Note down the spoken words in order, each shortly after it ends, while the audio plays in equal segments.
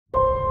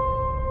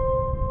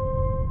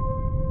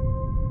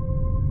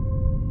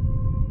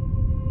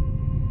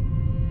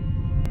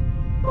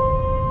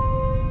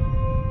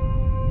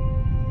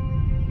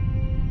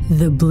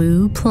The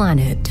Blue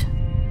Planet.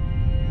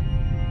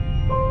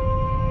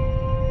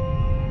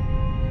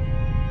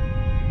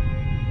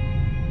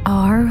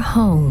 Our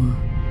home.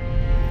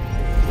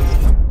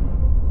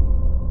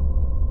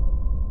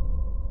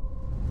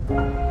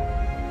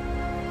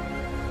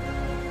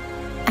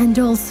 And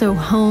also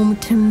home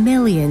to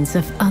millions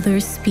of other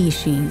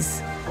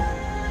species.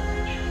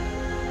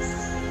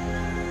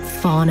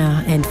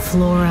 Fauna and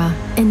flora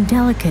in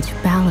delicate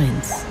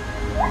balance.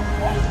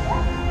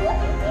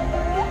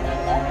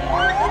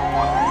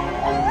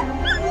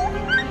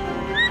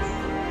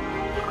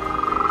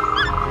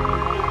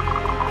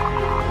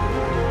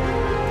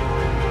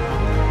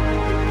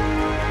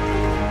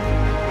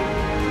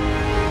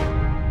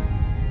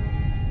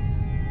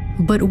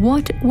 But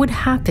what would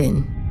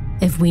happen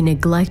if we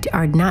neglect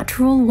our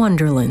natural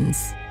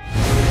wonderlands?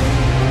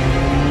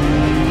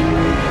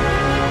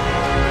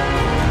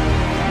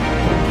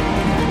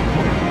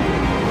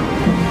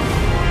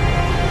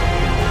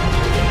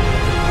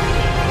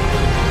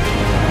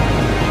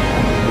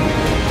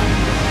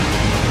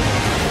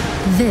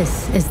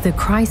 This is the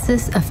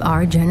crisis of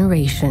our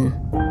generation.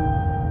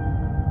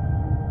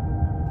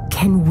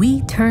 Can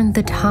we turn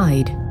the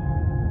tide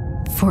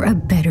for a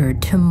better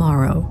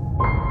tomorrow?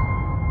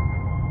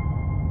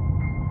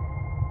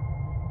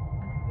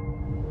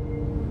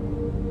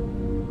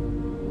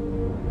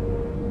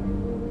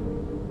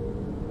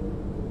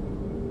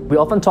 We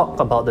often talk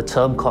about the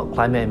term called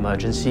climate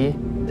emergency.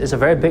 It's a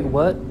very big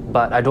word,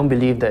 but I don't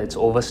believe that it's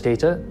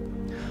overstated.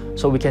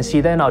 So we can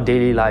see that in our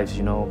daily lives,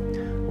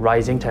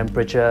 rising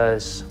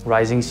temperatures,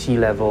 rising sea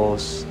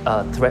levels,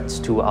 threats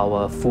to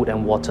our food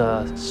and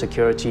water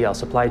security, our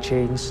supply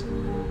chains.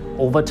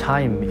 Over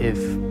time, if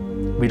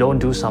we don't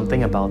do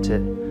something about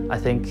it, I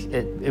think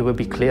it will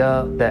be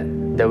clear that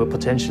there will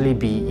potentially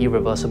be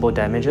irreversible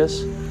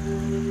damages.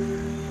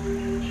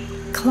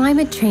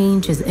 Climate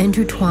change is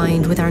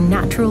intertwined with our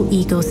natural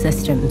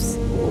ecosystems,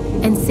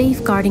 and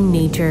safeguarding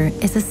nature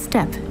is a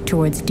step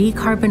towards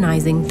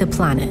decarbonizing the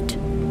planet.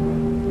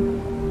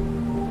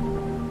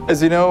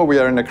 As you know, we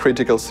are in a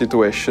critical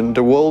situation.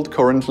 The world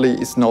currently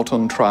is not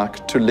on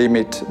track to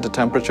limit the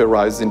temperature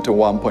rising to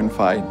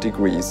 1.5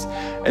 degrees.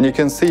 And you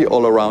can see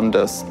all around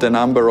us, the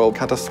number of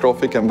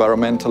catastrophic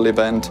environmental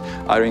events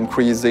are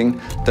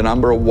increasing, the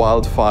number of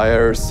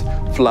wildfires,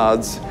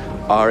 floods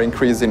are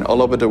increasing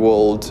all over the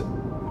world.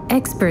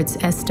 Experts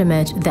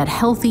estimate that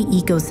healthy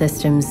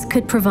ecosystems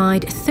could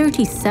provide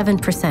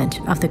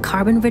 37% of the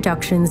carbon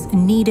reductions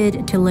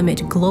needed to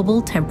limit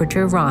global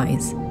temperature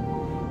rise.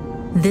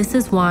 This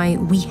is why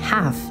we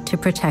have to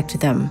protect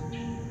them.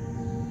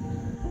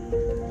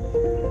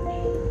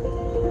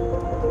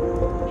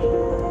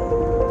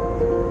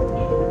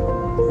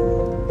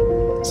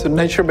 So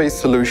nature-based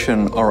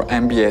solution, or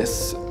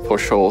NBS for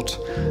short,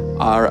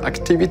 are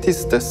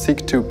activities that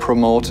seek to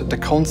promote the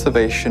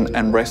conservation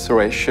and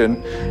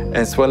restoration,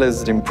 as well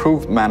as the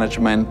improved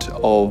management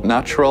of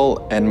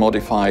natural and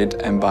modified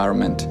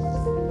environment.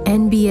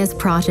 NBS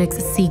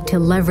projects seek to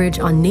leverage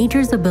on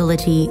nature's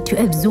ability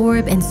to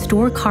absorb and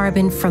store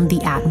carbon from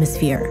the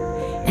atmosphere,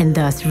 and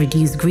thus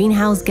reduce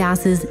greenhouse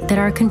gases that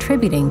are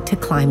contributing to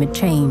climate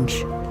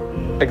change.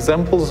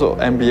 Examples of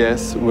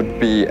NBS would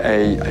be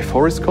a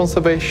forest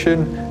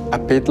conservation, a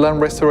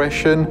peatland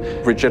restoration,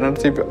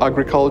 regenerative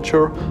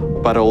agriculture,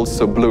 but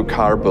also blue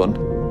carbon.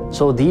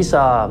 So these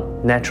are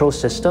natural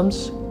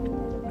systems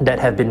that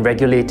have been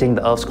regulating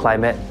the Earth's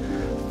climate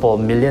for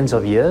millions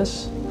of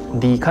years.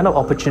 The kind of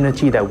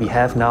opportunity that we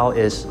have now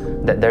is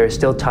that there is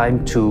still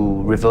time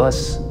to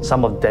reverse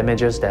some of the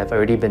damages that have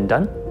already been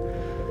done.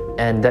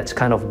 And that's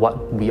kind of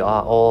what we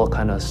are all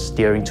kind of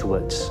steering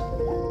towards.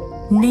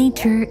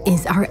 Nature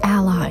is our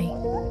ally.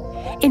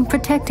 In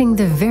protecting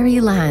the very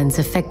lands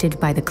affected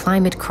by the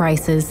climate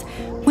crisis,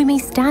 we may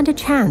stand a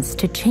chance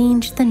to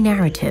change the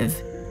narrative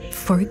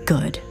for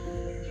good.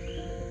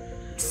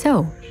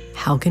 So,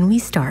 how can we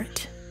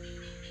start?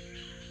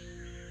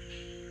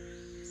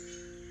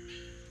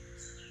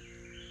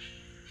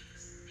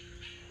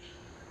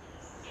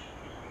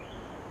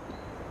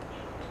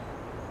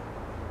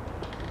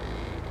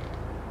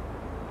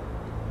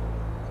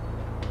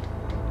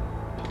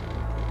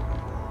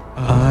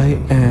 I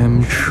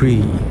am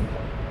tree.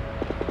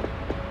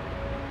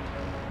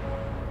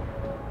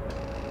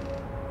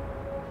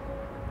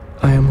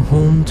 I am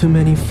home to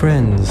many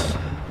friends.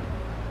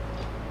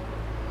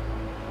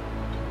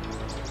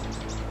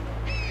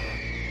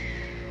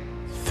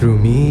 Through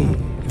me,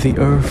 the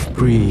earth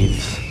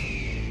breathes.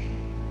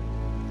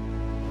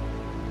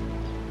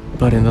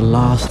 But in the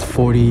last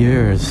 40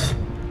 years,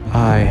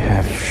 I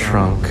have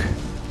shrunk.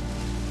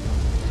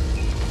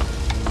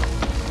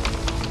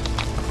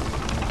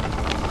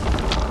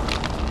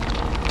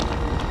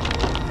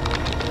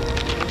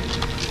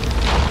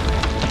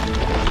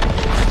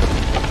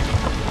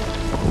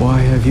 Why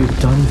have you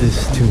done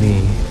this to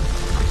me?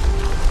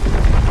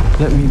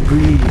 Let me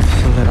breathe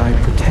so that I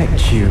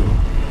protect you.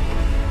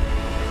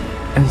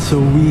 And so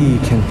we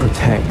can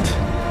protect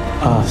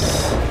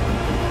us.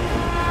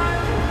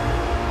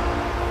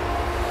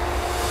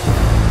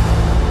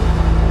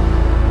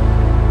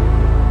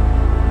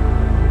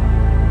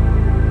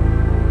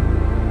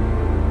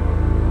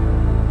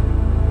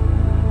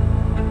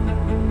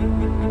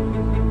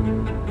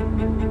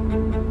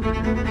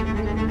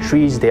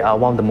 trees, they are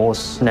one of the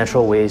most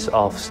natural ways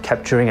of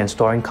capturing and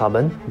storing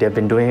carbon. They've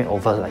been doing it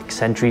over like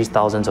centuries,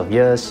 thousands of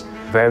years.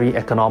 Very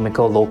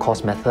economical,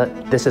 low-cost method.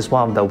 This is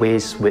one of the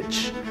ways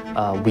which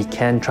we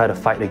can try to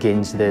fight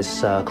against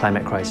this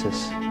climate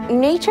crisis.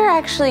 Nature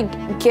actually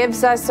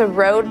gives us a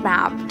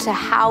roadmap to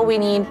how we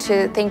need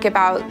to think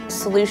about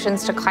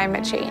solutions to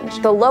climate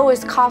change. The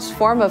lowest cost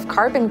form of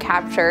carbon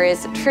capture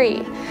is a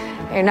tree.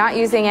 You're not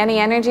using any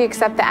energy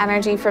except the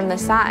energy from the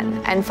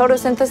sun. And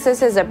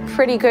photosynthesis is a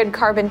pretty good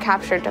carbon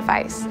capture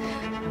device.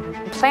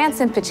 Plants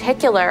in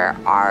particular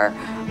are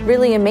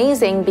really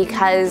amazing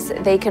because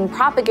they can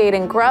propagate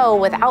and grow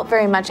without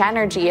very much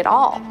energy at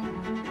all.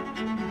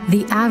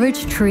 The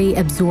average tree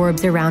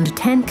absorbs around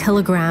 10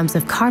 kilograms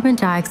of carbon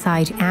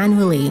dioxide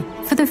annually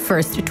for the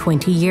first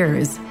 20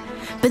 years.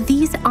 But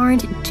these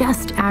aren't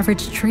just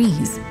average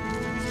trees.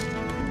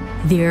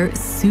 They're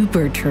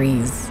super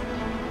trees.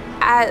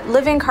 At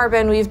Living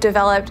Carbon, we've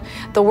developed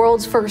the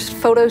world's first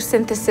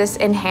photosynthesis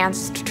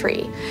enhanced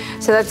tree.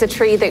 So that's a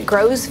tree that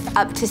grows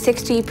up to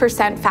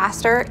 60%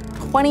 faster,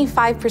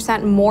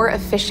 25% more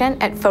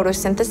efficient at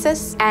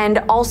photosynthesis, and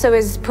also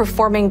is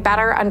performing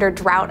better under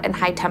drought and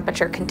high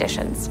temperature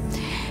conditions.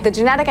 The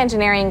genetic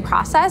engineering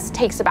process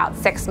takes about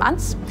 6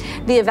 months.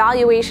 The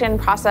evaluation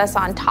process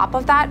on top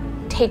of that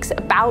takes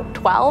about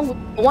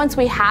 12. Once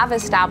we have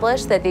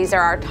established that these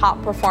are our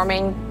top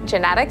performing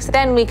genetics,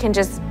 then we can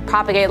just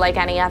propagate like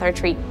any other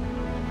tree.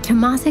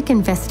 Temasek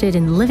invested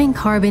in Living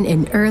Carbon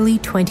in early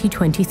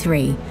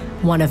 2023,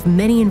 one of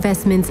many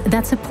investments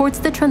that supports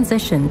the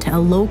transition to a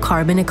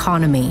low-carbon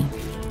economy.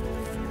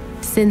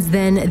 Since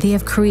then, they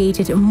have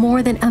created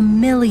more than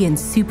 1 million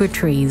super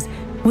trees,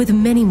 with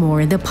many more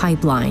in the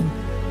pipeline.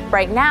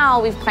 Right now,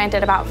 we've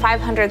planted about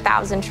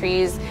 500,000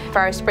 trees for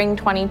our spring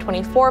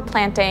 2024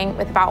 planting,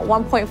 with about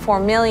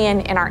 1.4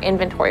 million in our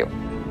inventory.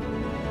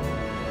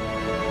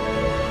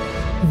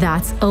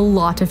 That's a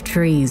lot of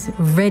trees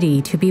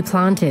ready to be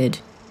planted.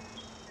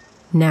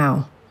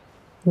 Now,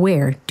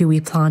 where do we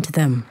plant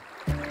them?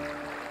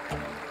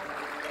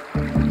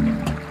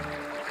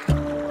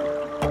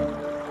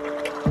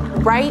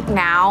 Right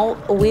now,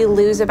 we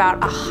lose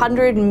about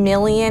 100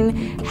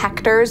 million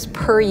hectares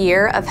per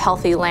year of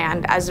healthy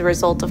land as a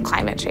result of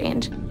climate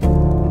change.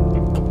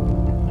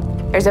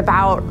 There's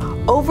about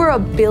over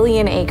 1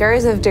 billion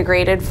acres of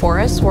degraded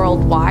forests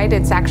worldwide.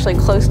 It's actually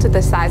close to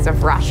the size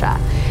of Russia.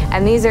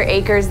 And these are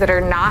acres that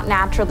are not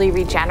naturally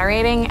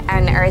regenerating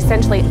and are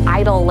essentially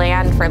idle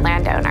land for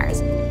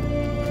landowners.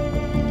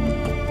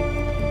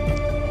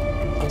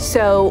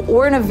 So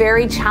we're in a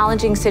very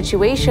challenging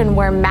situation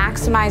where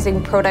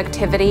maximizing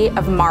productivity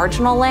of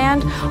marginal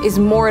land is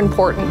more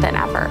important than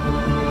ever.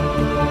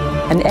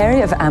 An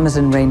area of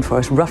Amazon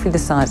rainforest roughly the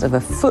size of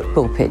a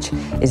football pitch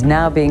is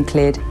now being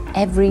cleared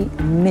every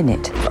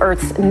minute.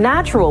 Earth's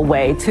natural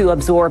way to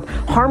absorb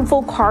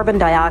harmful carbon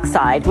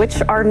dioxide,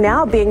 which are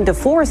now being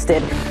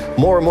deforested.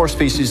 More and more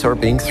species are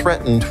being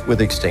threatened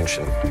with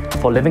extinction.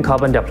 For Living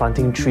Carbon, they're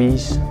planting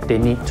trees. They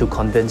need to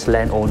convince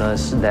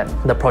landowners that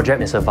the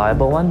project is a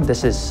viable one.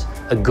 This is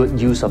a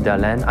good use of their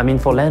land. I mean,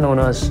 for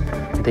landowners,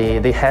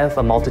 they have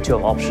a multitude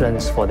of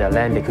options for their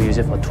land. They could use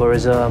it for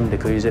tourism, they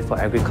could use it for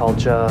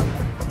agriculture.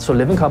 So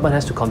Living Carbon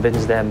has to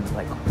convince them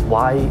like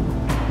why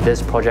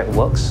this project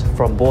works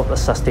from both a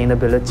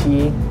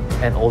sustainability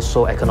and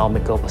also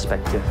economical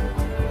perspective.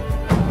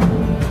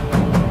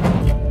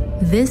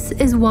 This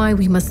is why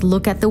we must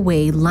look at the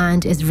way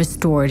land is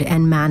restored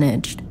and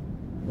managed.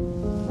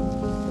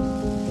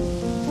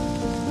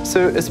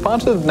 So as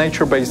part of the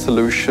nature-based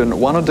solution,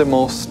 one of the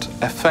most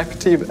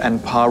effective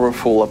and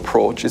powerful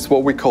approach is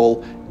what we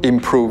call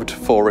improved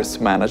forest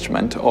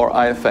management, or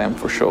IFM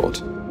for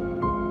short.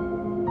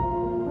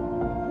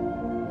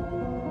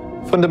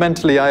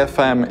 Fundamentally,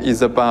 IFM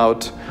is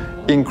about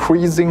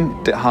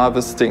increasing the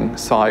harvesting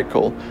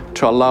cycle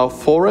to allow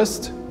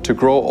forest to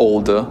grow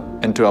older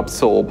and to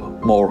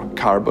absorb more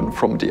carbon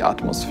from the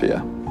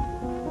atmosphere.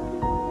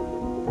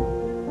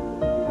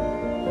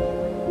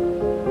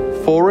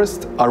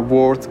 Forests are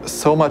worth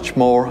so much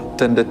more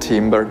than the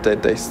timber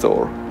that they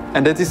store.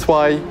 And that is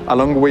why,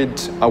 along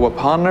with our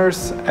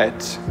partners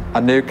at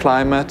A New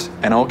Climate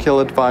and Oak Hill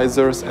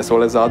Advisors, as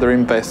well as other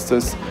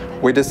investors,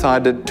 we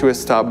decided to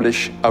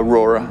establish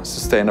Aurora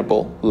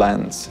Sustainable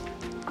Lands.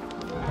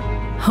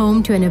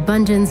 Home to an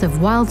abundance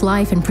of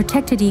wildlife and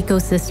protected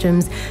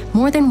ecosystems,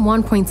 more than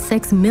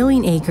 1.6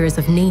 million acres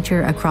of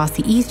nature across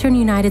the eastern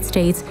United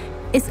States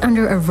is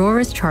under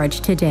Aurora's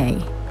charge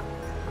today.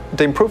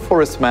 The improved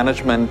forest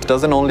management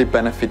doesn't only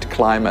benefit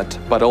climate,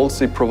 but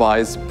also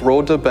provides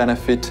broader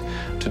benefit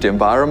to the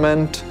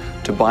environment,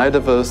 to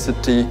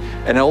biodiversity,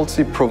 and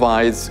also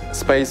provides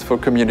space for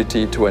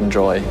community to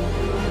enjoy.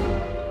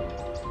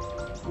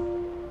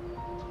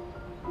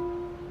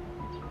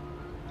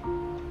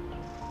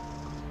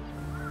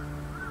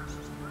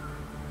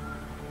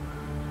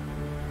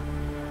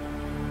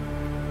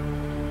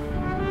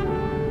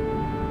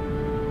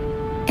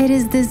 It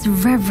is this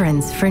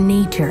reverence for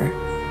nature,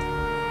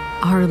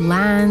 our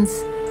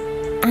lands,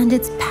 and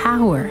its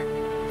power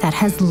that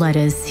has led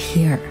us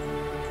here.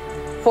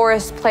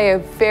 Forests play a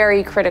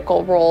very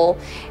critical role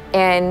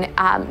in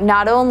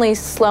not only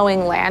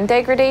slowing land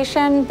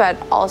degradation, but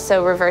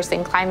also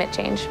reversing climate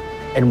change.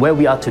 And where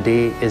we are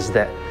today is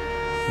that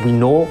we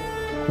know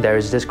there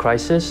is this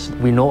crisis,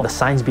 we know the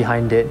science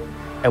behind it,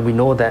 and we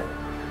know that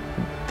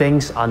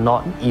things are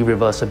not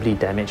irreversibly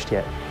damaged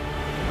yet.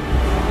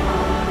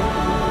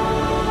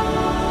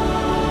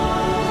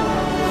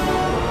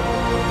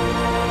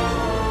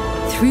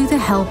 Through the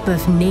help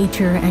of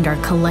nature and our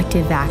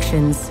collective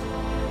actions,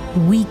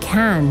 we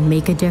can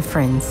make a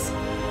difference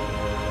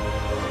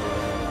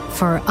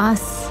for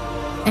us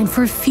and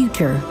for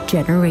future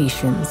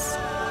generations.